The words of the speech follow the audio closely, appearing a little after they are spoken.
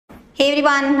Hey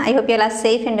everyone, I hope you all are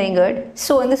safe and doing good.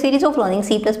 So in the series of learning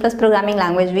C++ programming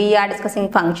language, we are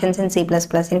discussing functions in C++.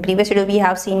 In previous video, we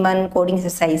have seen one coding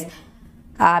exercise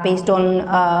based on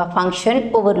function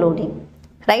overloading,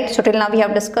 right? So till now we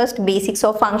have discussed basics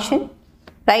of function,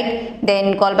 right?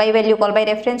 Then call by value, call by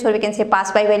reference, or we can say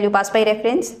pass by value, pass by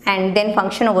reference, and then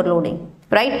function overloading,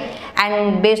 right?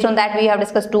 And based on that, we have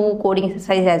discussed two coding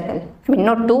exercises as well. I mean,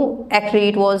 not two, actually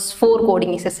it was 4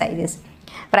 coding exercises,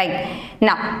 right?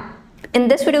 Now, in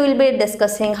this video, we'll be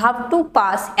discussing how to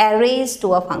pass arrays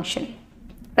to a function,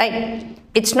 right?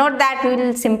 It's not that we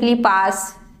will simply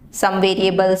pass some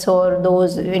variables or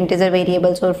those integer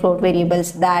variables or float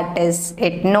variables, that is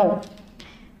it. No.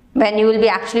 When you will be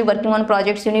actually working on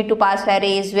projects, you need to pass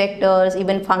arrays, vectors,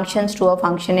 even functions to a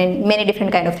function, and many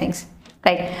different kind of things,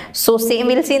 right? So same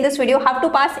we'll see in this video how to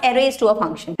pass arrays to a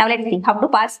function. Now let's see how to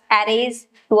pass arrays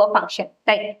to a function,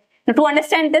 right? Now to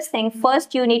understand this thing,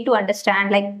 first you need to understand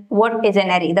like what is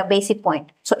an array, the basic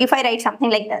point. So if I write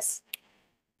something like this,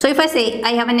 so if I say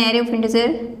I have an array of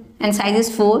integer and size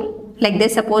is 4, like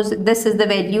this, suppose this is the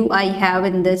value I have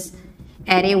in this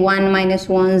array 1,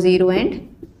 -1, 0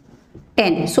 and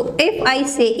 10. So if I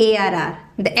say ARR,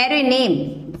 the array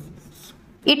name,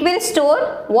 it will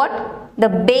store what? The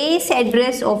base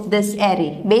address of this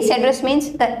array. Base address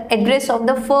means the address of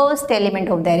the first element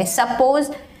of the array. Suppose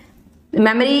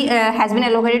memory has been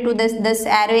allocated to this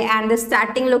array and the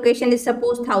starting location is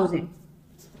suppose 1000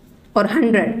 or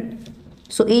 100.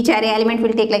 So each array element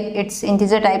will take like its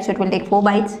integer type, so it will take 4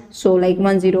 bytes. So like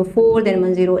 104, then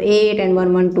 108 and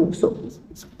 112. So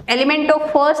element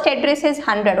of first address is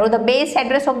 100, or the base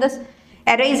address of this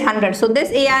array is 100. So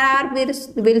this ARR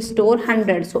will store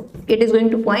 100. So it is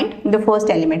going to point the first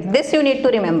element. This you need to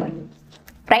remember,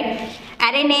 right?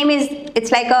 Array name is,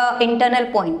 it's like a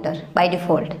internal pointer by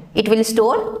default. It will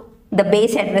store the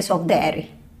base address of the array,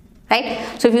 right?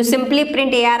 So if you simply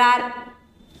print ARR,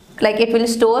 like it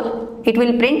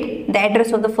will print the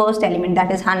address of the first element,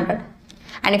 that is 100.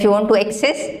 And if you want to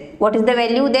access what is the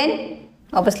value, then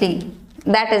obviously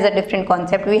that is a different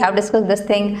concept. We have discussed this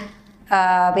thing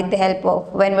with the help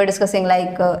of when we're discussing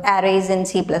like arrays in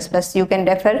C++. You can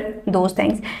refer those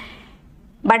things.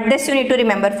 But this you need to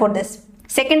remember for this.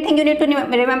 Second thing you need to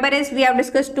remember is we have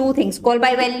discussed two things, call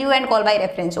by value and call by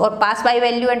reference, or pass by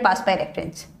value and pass by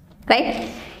reference, right?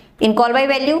 In call by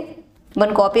value,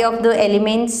 one copy of the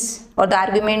elements or the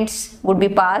arguments would be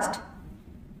passed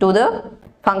to the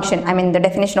function, I mean the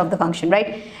definition of the function,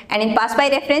 right? And in pass by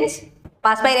reference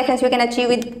you can achieve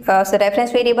with so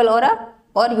reference variable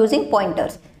or using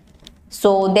pointers.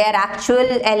 So their actual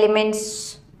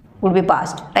elements would be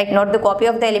passed, right? Not the copy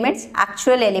of the elements,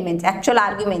 actual elements, actual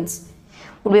arguments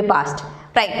would be passed,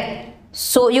 right?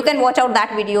 So you can watch out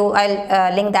that video.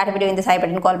 I'll link that video in the side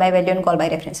button, call by value and call by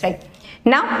reference, right?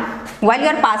 Now, while you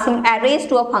are passing arrays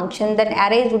to a function, then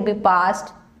arrays would be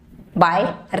passed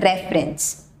by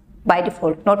reference by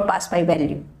default, not passed by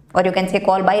value. Or you can say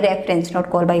call by reference, not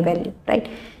call by value, right?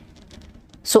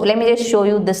 So let me just show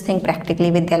you this thing practically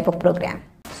with the help of program.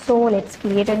 So let's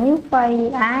create a new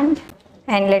file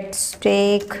and let's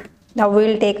take, now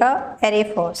we'll take a array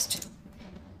first.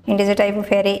 Integer type of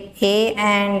array A,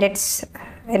 and let's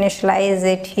initialize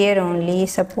it here only.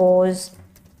 Suppose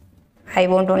I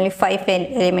want only 5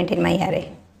 element in my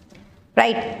array,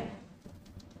 right?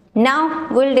 Now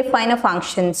we'll define a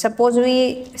function. Suppose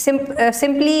we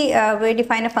simply we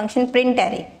define a function print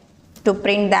array to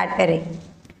print that array,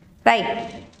 right?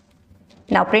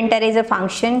 Now print array is a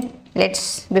function.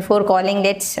 Before calling,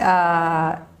 let's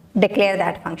declare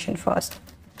that function first.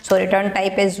 So return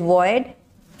type is void,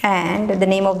 and the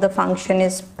name of the function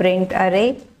is print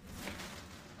array,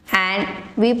 and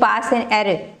we pass an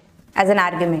array as an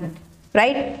argument,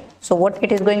 right? So what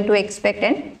it is going to expect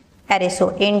an array. So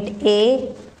int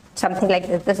a, something like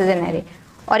this is an array.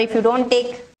 Or if you don't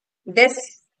take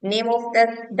this name of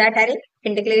that array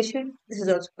in declaration, this is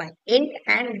also fine. Int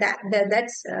and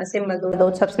that's symbol,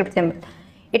 those subscript symbol,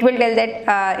 it will tell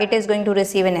that it is going to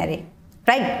receive an array,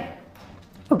 right?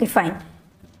 Okay, fine.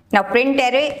 Now print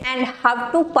array, and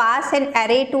how to pass an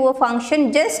array to a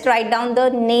function, just write down the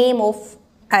name of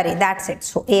array, that's it.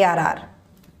 So ARR.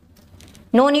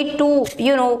 No need to,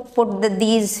 put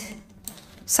these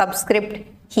subscript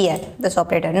here, this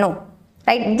operator, no,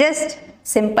 right? Just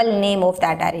simple name of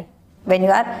that array when you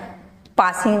are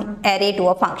passing array to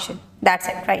a function, that's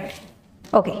it, right?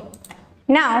 Okay,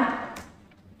 now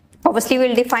obviously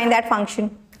we'll define that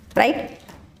function, right?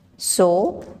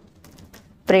 So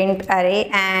print array,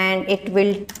 and it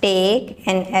will take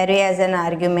an array as an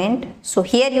argument. So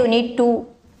here you need to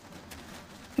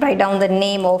write down the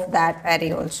name of that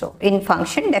array also in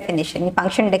function definition. In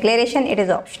function declaration, it is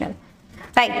optional.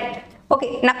 right?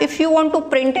 Okay, now if you want to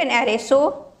print an array,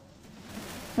 so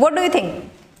what do you think?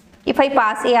 If I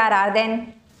pass ARR,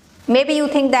 then maybe you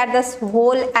think that this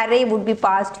whole array would be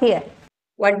passed here.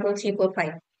 1, 2, 3, 4,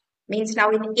 5. Means now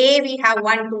in A we have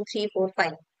 1, 2, 3, 4,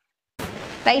 5.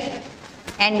 Right?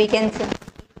 And we can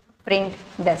print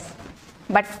this.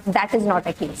 But that is not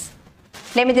a case.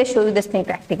 Let me just show you this thing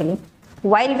practically.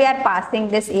 While we are passing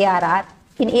this ARR,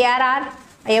 in ARR,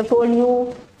 I have told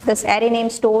you this array name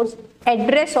stores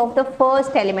address of the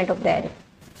first element of the array,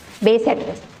 base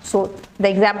address. So the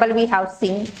example we have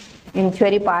seen in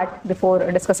theory part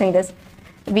before discussing this,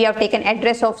 we have taken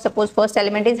address of, suppose first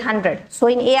element is 100. So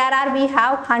in ARR we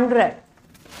have 100.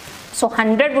 So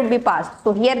 100 would be passed.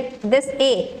 So here this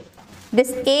A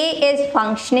is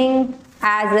functioning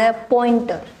as a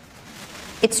pointer.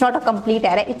 It's not a complete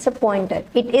array, it's a pointer.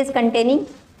 It is containing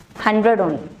 100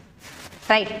 only,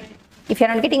 right? If you're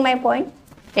not getting my point,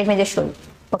 let me just show you.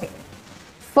 Okay,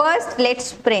 first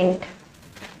let's print.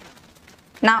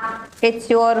 Now it's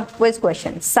your quiz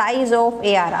question, size of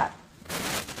ARR.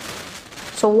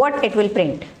 So what it will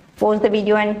print? Pause the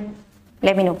video and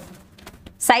let me know.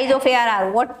 Size of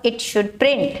ARR, what it should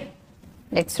print?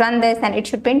 Let's run this and it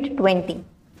should print 20.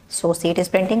 So see, it is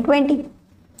printing 20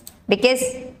 because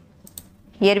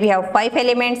here we have 5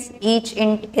 elements, each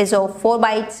int is of 4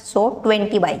 bytes, so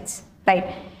 20 bytes,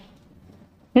 right?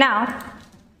 Now,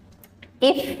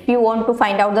 if you want to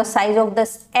find out the size of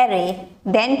this array,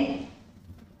 then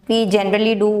we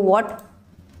generally do what?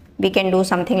 We can do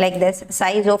something like this,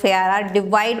 size of ARR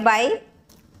divide by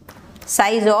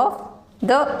size of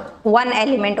the one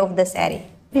element of this array.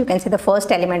 You can say the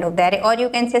first element of the array, or you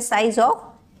can say size of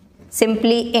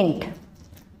simply int,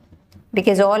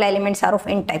 because all elements are of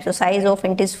int type. So size of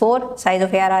int is 4, size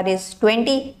of ARR is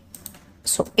 20.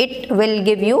 So it will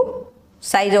give you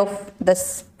size of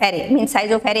this array. Means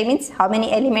size of array means how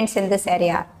many elements in this array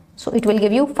are. So it will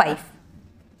give you 5.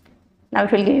 Now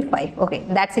it will give you 5. Okay,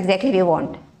 that's exactly we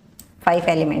want. 5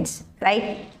 elements,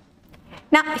 right?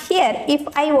 Now here if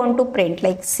I want to print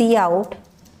like cout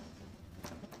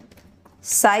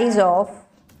size of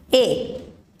A,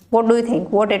 what do you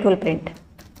think? What it will print?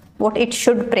 What it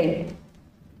should print?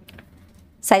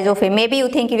 Size of A. Maybe you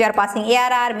think if you are passing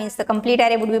ARR means the complete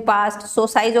array would be passed. So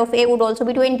size of A would also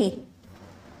be 20.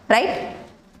 Right?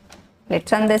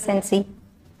 Let's run this and see.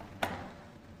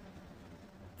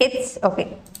 It's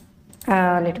okay.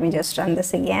 Let me just run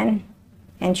this again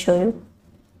and show you.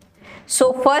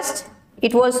 So first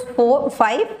it was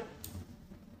 5,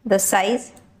 the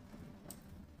size.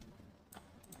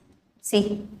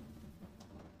 See,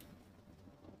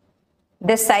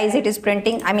 this size it is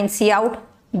printing, I mean cout,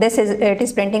 this is it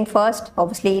is printing first,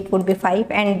 obviously it would be 5,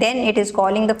 and then it is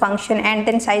calling the function, and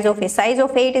then size of A. Size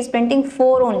of A it is printing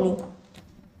 4 only.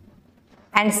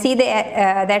 And see the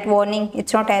that warning,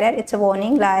 it's not error, it's a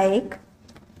warning like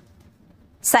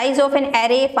size of an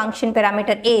array function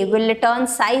parameter A will return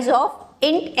size of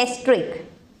int asterisk.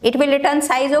 It will return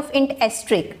size of int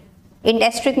asterisk. Int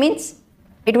asterisk means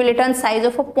it will return size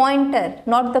of a pointer,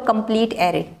 not the complete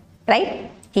array,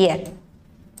 right? Here.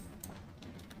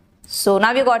 So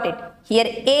now you got it. Here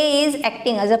A is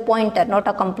acting as a pointer, not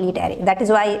a complete array. That is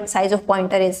why size of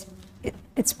pointer is,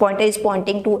 its pointer is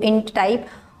pointing to int type,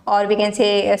 or we can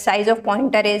say size of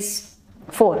pointer is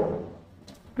 4,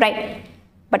 right?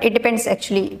 But it depends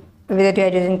actually whether you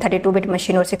are using 32-bit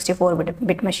machine or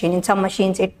 64-bit machine. In some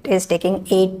machines it is taking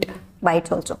 8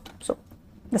 bytes also. So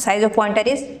the size of pointer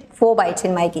is 4 bytes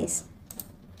in my case,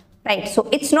 right? So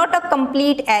it's not a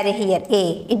complete array here,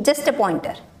 A, it's just a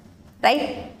pointer,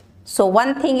 right? So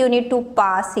one thing you need to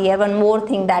pass here, one more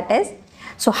thing, that is,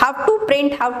 so how to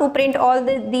print all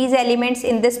these elements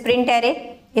in this print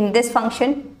array, in this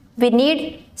function. We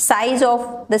need size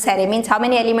of this array, means how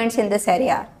many elements in this array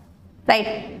are,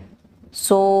 right?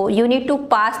 So you need to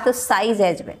pass the size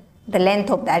as well, the length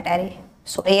of that array.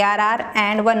 So ARR,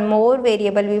 and one more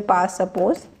variable we pass,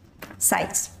 suppose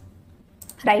size,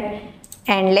 right?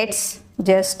 And let's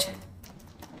just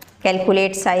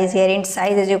calculate size here. Int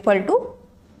size is equal to,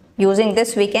 using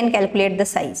this we can calculate the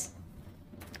size,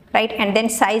 right? And then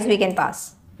size we can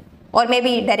pass, or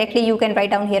maybe directly you can write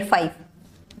down here 5,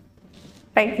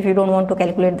 right? If you don't want to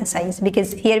calculate the size,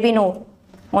 because here we know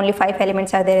only 5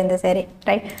 elements are there in this array,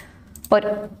 right?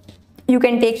 Or you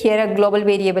can take here a global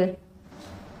variable,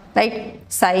 right?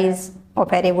 Size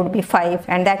of array would be 5,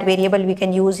 and that variable we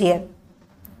can use here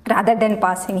rather than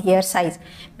passing here size,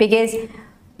 because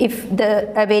if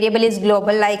the variable is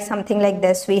global, like something like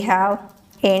this, we have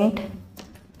int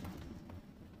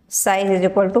size is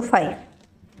equal to 5.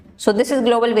 So this is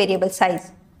global variable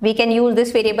size. we can use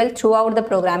this variable throughout the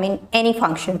program in any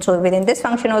function. So within this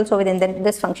function also, within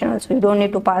this function also, you don't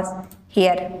need to pass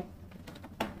here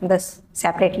this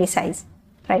separately size,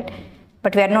 right?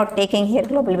 But we are not taking here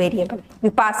global variable.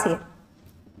 We pass here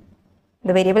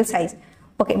the variable size.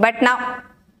 Okay, but now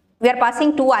we are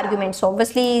passing two arguments. So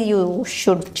obviously you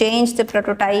should change the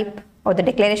prototype or the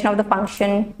declaration of the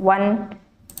function, one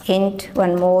int,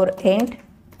 one more int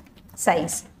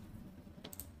size,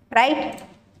 right?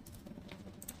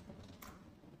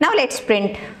 Now let's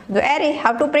print the array.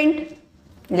 How to print?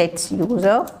 Let's use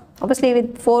obviously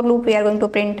with for loop we are going to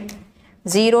print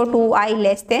 0 to I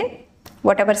less than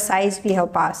whatever size we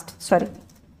have passed. Sorry,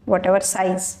 whatever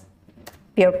size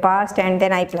we have passed, and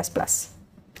then I plus plus.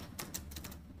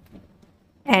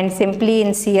 And simply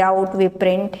in cout we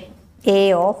print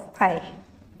a of I.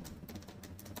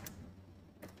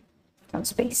 Some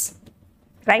space,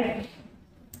 right?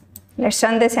 Let's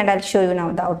run this and I'll show you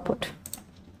now the output.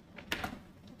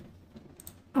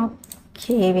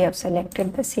 Okay, we have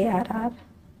selected the CRR.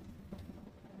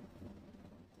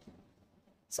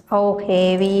 So,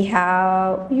 okay, we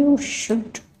have, you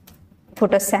should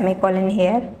put a semicolon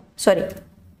here. Sorry,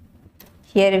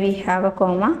 here we have a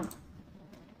comma,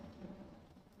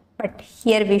 but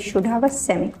here we should have a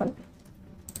semicolon,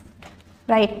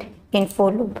 right? In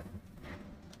for loop.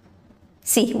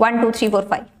 See, 1, 2, 3, 4,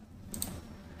 5.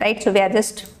 Right? So we are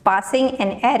just passing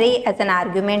an array as an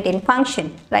argument in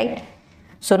function, right?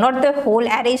 So not the whole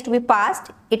array is to be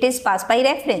passed, it is passed by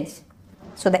reference.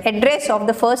 So the address of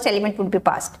the first element would be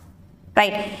passed,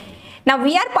 right? Now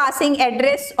we are passing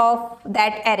address of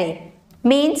that array,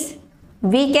 means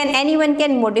anyone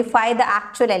can modify the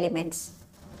actual elements,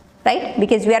 right?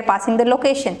 Because we are passing the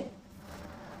location,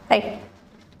 right?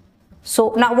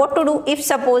 So now what to do if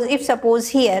suppose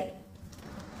here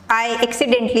I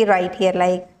accidentally write here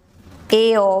like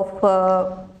a of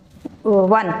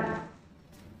 1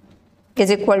 is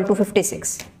equal to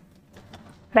 56,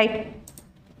 right?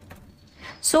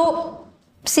 So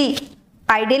see,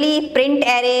 ideally print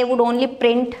array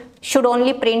should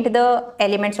only print the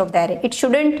elements of the array. It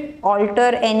shouldn't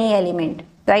alter any element,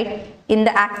 right, in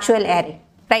the actual array,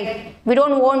 right? We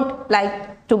don't want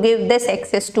like to give this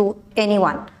access to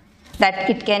anyone, that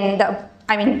it can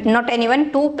not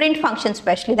anyone, to print function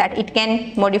especially, that it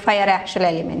can modify our actual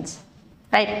elements,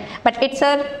 right? But it's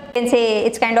can say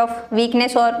it's kind of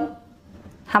weakness or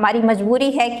हमारी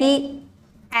मजबूरी है कि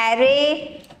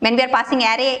array, when we are passing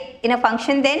array in a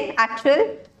function, then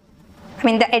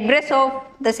the address of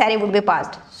this array would be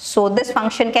passed. So this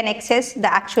function can access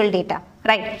the actual data,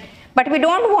 right? But we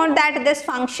don't want that this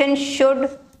function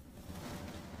should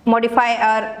modify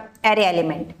our array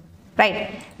element,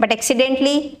 right? But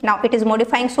accidentally now it is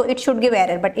modifying, so it should give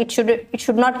error, but it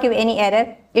should not give any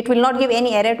error. It will not give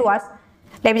any error to us.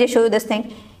 Let me just show you this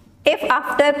thing. If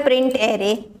after print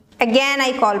array, again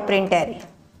I call print array,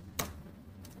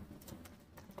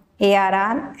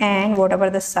 ARR, and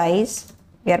whatever the size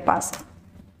we are passing,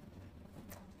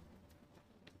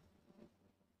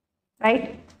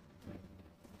 right?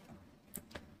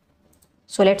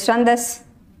 So let's run this.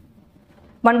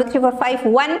 1, 2, 3, 4, 5,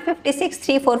 156,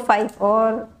 3, 4, 5,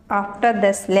 or after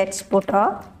this let's put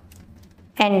a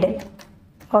end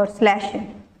or slash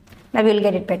n. Now we will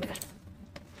get it better.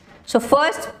 So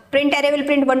first print array will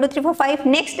print 1, 2, 3, 4, 5.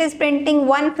 Next is printing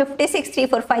 156, 3,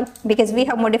 4, 5, because we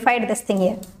have modified this thing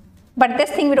here. But this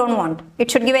thing we don't want. It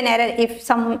should give an error if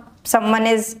someone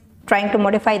is trying to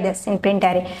modify this in print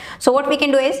array. So what we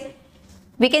can do is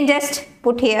we can just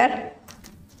put here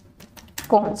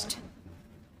const,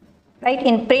 right?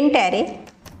 In print array,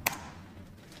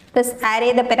 this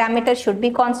array, the parameter should be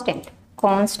constant,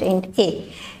 const int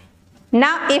a.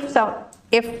 Now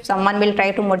if someone will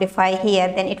try to modify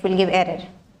here, then it will give error.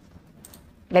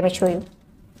 Let me show you.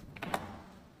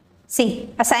 See,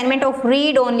 assignment of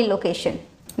read only location.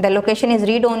 The location is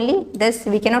read only. This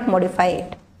we cannot modify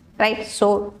it, right?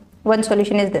 So one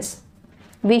solution is this.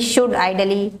 We should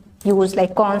ideally use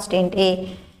like const int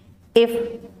a.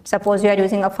 If suppose you are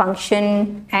using a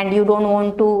function and you don't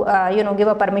want to give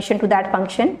a permission to that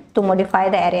function to modify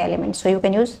the array element, so you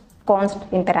can use const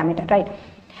in parameter, right?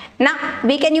 Now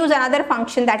we can use another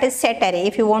function, that is set array,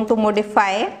 if you want to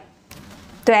modify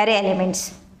the array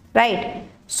elements, right?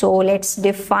 So let's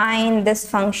define this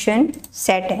function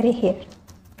set array here.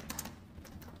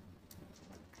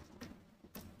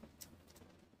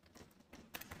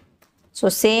 So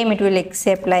same, it will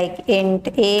accept like int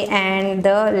a and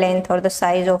the length or the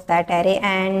size of that array,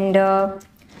 and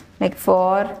like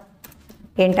for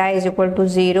int I is equal to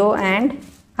 0 and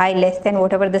I less than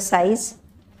whatever the size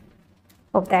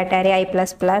of that array, I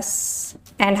plus plus.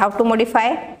 And how to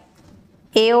modify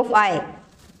a of I,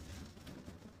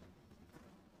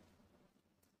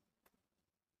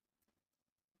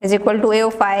 is equal to A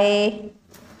of I.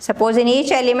 Suppose in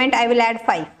each element I will add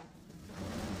 5,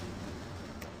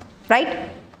 right?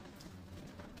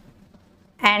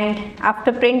 And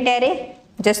after print array,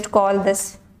 just call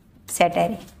this set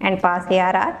array and pass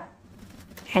ARR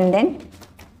and then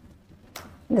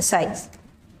the size,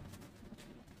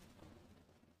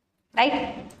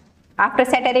 right? After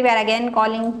set array, we are again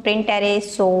calling print array.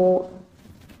 So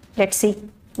let's see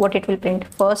what it will print.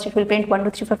 First, it will print 1, 2,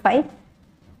 3, 4, 5.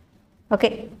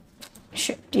 Okay,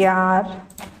 yeah,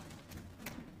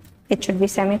 it should be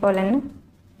semicolon.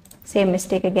 Same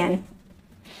mistake again.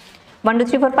 1, 2,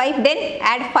 3, 4, 5. Then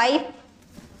add 5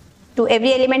 to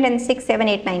every element and 6, 7,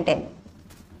 8, 9, 10.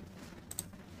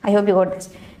 I hope you got this.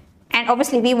 And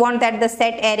obviously we want that the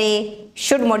set array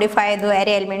should modify the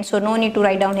array element, so no need to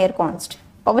write down here const.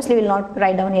 Obviously we will not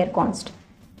write down here const.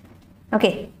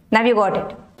 Okay, now you got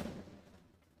it.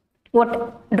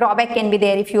 What drawback can be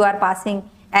there if you are passing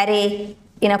array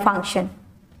in a function,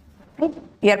 right?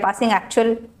 You are passing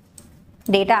actual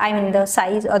data, I mean the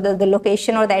size or the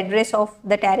location or the address of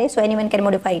that array, so anyone can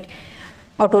modify it.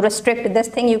 Or to restrict this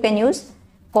thing, you can use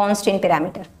const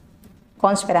parameter,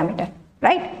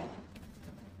 right?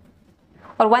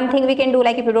 Or one thing we can do,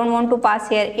 like if you don't want to pass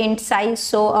here int size,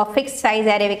 so a fixed size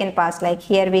array we can pass, like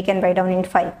here we can write down int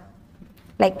 5.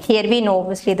 Like here we know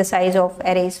obviously the size of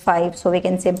array is 5, so we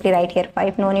can simply write here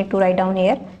 5, no need to write down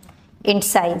here int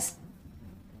size.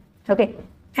 Okay,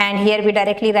 and here we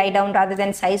directly write down rather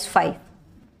than size 5.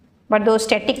 But those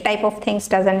static type of things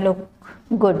doesn't look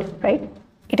good, right?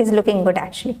 It is looking good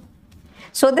actually.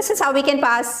 So this is how we can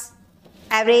pass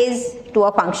arrays to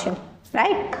a function,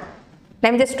 right?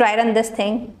 Let me just try run this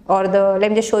thing, or let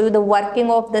me just show you the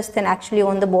working of this thing actually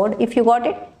on the board. If you got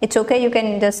it, it's okay, you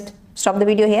can just stop the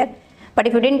video here. But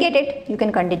if you didn't get it, you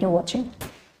can continue watching.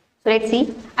 So let's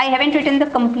see. I haven't written the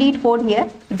complete code here.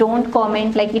 Don't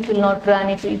comment like it will not run,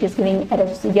 it is giving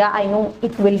errors. So yeah, I know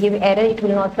it will give error, it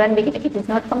will not run, because it is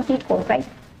not complete code, right?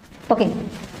 Okay.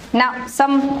 Now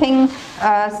some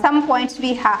points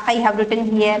I have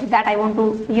written here that I want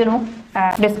to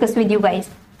discuss with you guys.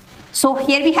 So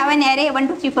here we have an array 1,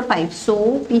 2, 3, 4, 5.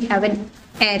 So we have an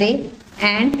array,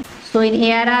 and so in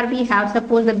ARR we have,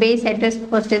 suppose the base address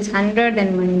first is 100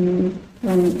 and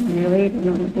 116,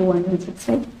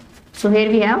 right? So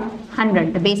here we have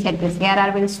 100, the base address.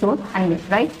 ARR will store 100,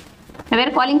 right? Now we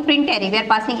are calling print array. We are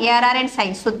passing ARR and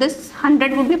size. So this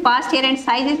 100 would be passed here and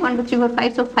size is 1, 2, 3, 4,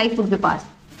 5. So 5 would be passed,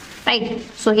 right?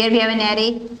 So here we have an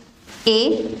array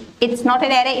A. It's not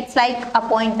an array, it's like a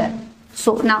pointer.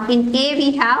 So now in A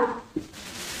we have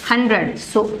 100.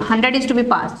 So 100 is to be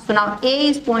passed. So now A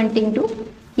is pointing to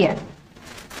here,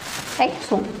 right?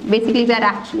 So basically we are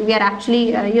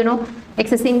actually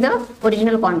accessing the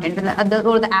original content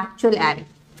or the actual array,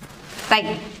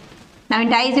 right? Now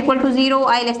int I is equal to 0,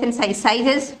 I less than size. Size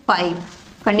is 5.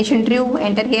 Condition true.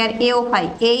 Enter here A of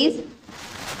I. A is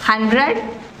 100.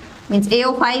 Means A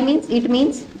of I means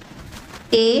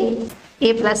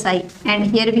A plus I. And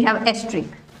here we have asterisk.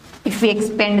 If we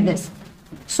expand this,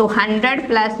 so 100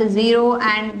 plus 0,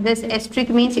 and this asterisk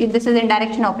means this is in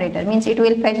direction operator, means it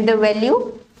will fetch the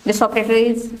value. This operator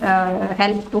is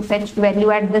help to fetch value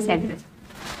at this address.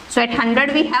 So at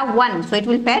 100 we have 1, so it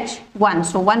will fetch 1,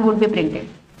 so 1 would be printed,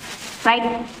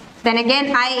 right? Then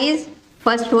again I is,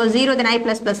 first was 0, then I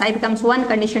plus I becomes 1,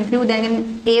 condition true,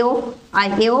 then A of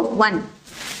 1.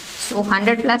 So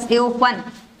 100 plus A of 1.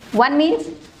 1 means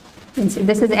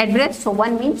this is address, so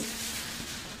 1 means,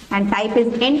 and type is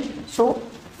int, so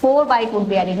 4 byte would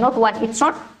be added, not 1. It's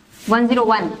not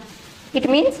 101. It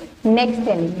means next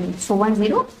element. So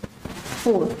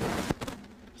 104.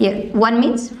 Here 1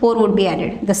 means 4 would be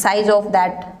added. The size of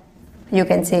that, you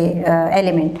can say,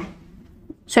 element.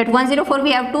 So at 104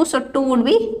 we have 2, so 2 would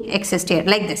be accessed here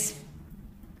like this,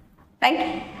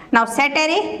 right? Now set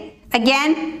array,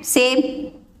 again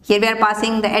same. Here we are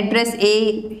passing the address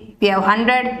A. We have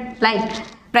 100, right?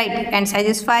 And size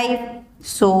is 5.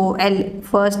 So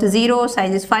first 0,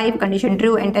 size is 5, condition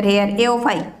true, enter here A of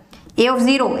I. A of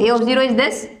 0 is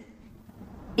this.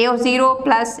 A of 0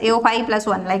 plus A of I plus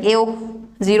 1, like A of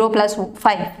 0 plus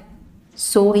 5.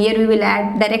 So here we will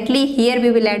add directly, here we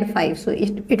will add 5. So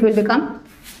it will become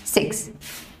 6.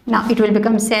 Now it will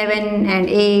become 7 and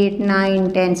 8,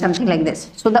 9, 10, something like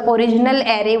this. So the original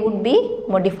array would be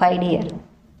modified here,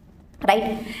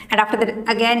 right? And after that,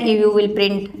 again,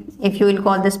 if you will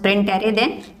call this print array,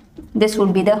 then this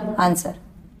would be the answer,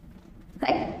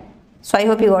 right? So I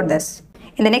hope you got this.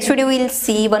 In the next video, we will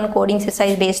see one coding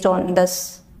exercise based on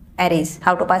this arrays,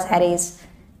 how to pass arrays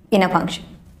in a function,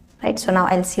 right? So now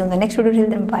I'll see you in the next video. Till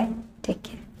then, bye. Take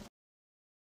care.